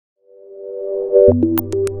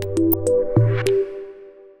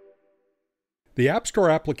The App Store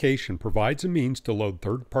application provides a means to load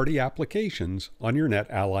third-party applications on your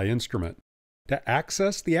NetAlly instrument. To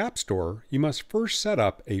access the App Store, you must first set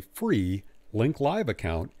up a free Link Live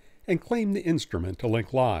account and claim the instrument to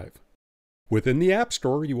Link Live. Within the App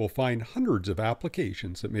Store, you will find hundreds of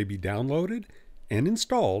applications that may be downloaded and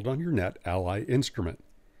installed on your NetAlly instrument.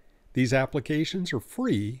 These applications are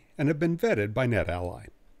free and have been vetted by NetAlly.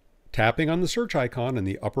 Tapping on the search icon in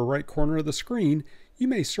the upper right corner of the screen, you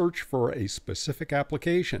may search for a specific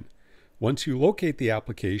application. Once you locate the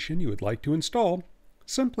application you would like to install,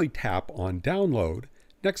 simply tap on Download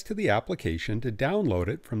next to the application to download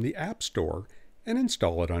it from the App Store and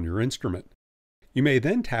install it on your instrument. You may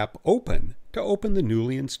then tap Open to open the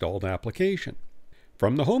newly installed application.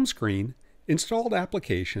 From the home screen, installed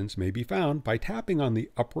applications may be found by tapping on the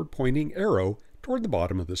upward pointing arrow toward the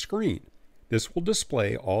bottom of the screen. This will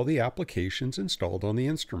display all the applications installed on the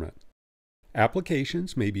instrument.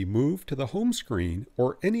 Applications may be moved to the home screen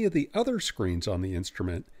or any of the other screens on the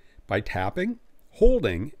instrument by tapping,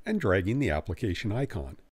 holding, and dragging the application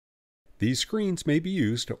icon. These screens may be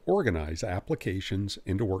used to organize applications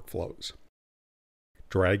into workflows.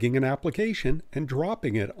 Dragging an application and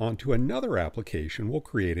dropping it onto another application will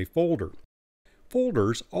create a folder.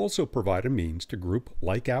 Folders also provide a means to group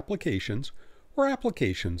like applications or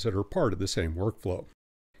applications that are part of the same workflow.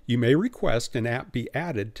 You may request an app be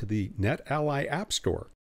added to the NetAlly App Store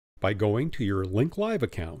by going to your Link Live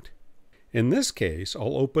account. In this case,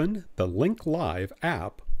 I'll open the Link Live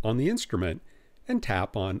app on the instrument and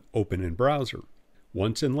tap on Open in Browser.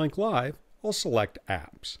 Once in Link Live, I'll select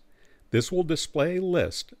Apps. This will display a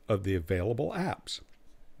list of the available apps.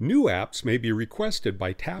 New apps may be requested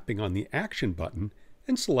by tapping on the Action button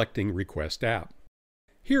and selecting Request App.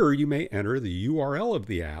 Here you may enter the URL of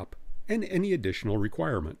the app and any additional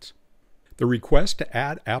requirements. The request to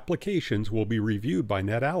add applications will be reviewed by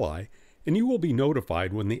NetAlly, and you will be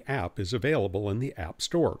notified when the app is available in the App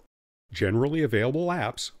Store. Generally available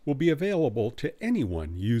apps will be available to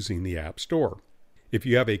anyone using the App Store. If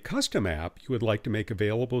you have a custom app you would like to make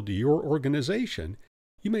available to your organization,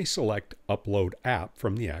 you may select Upload App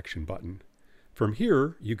from the Action button. From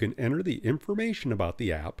here, you can enter the information about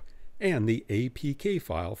the app and the APK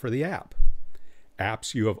file for the app.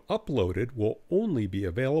 Apps you have uploaded will only be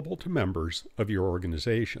available to members of your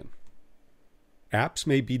organization. Apps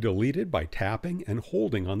may be deleted by tapping and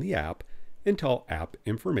holding on the app until app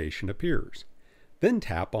information appears. Then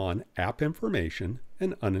tap on App Information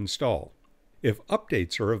and uninstall. If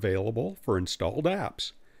updates are available for installed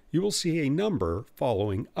apps, you will see a number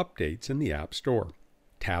following updates in the App Store.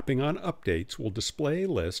 Tapping on Updates will display a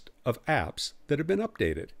list of apps that have been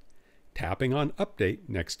updated. Tapping on Update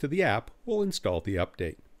next to the app will install the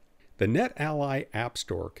update. The NetAlly App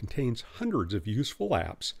Store contains hundreds of useful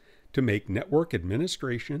apps to make network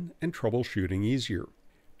administration and troubleshooting easier.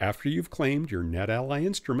 After you've claimed your NetAlly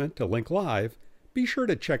instrument to Link Live, be sure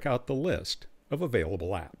to check out the list of available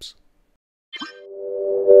apps.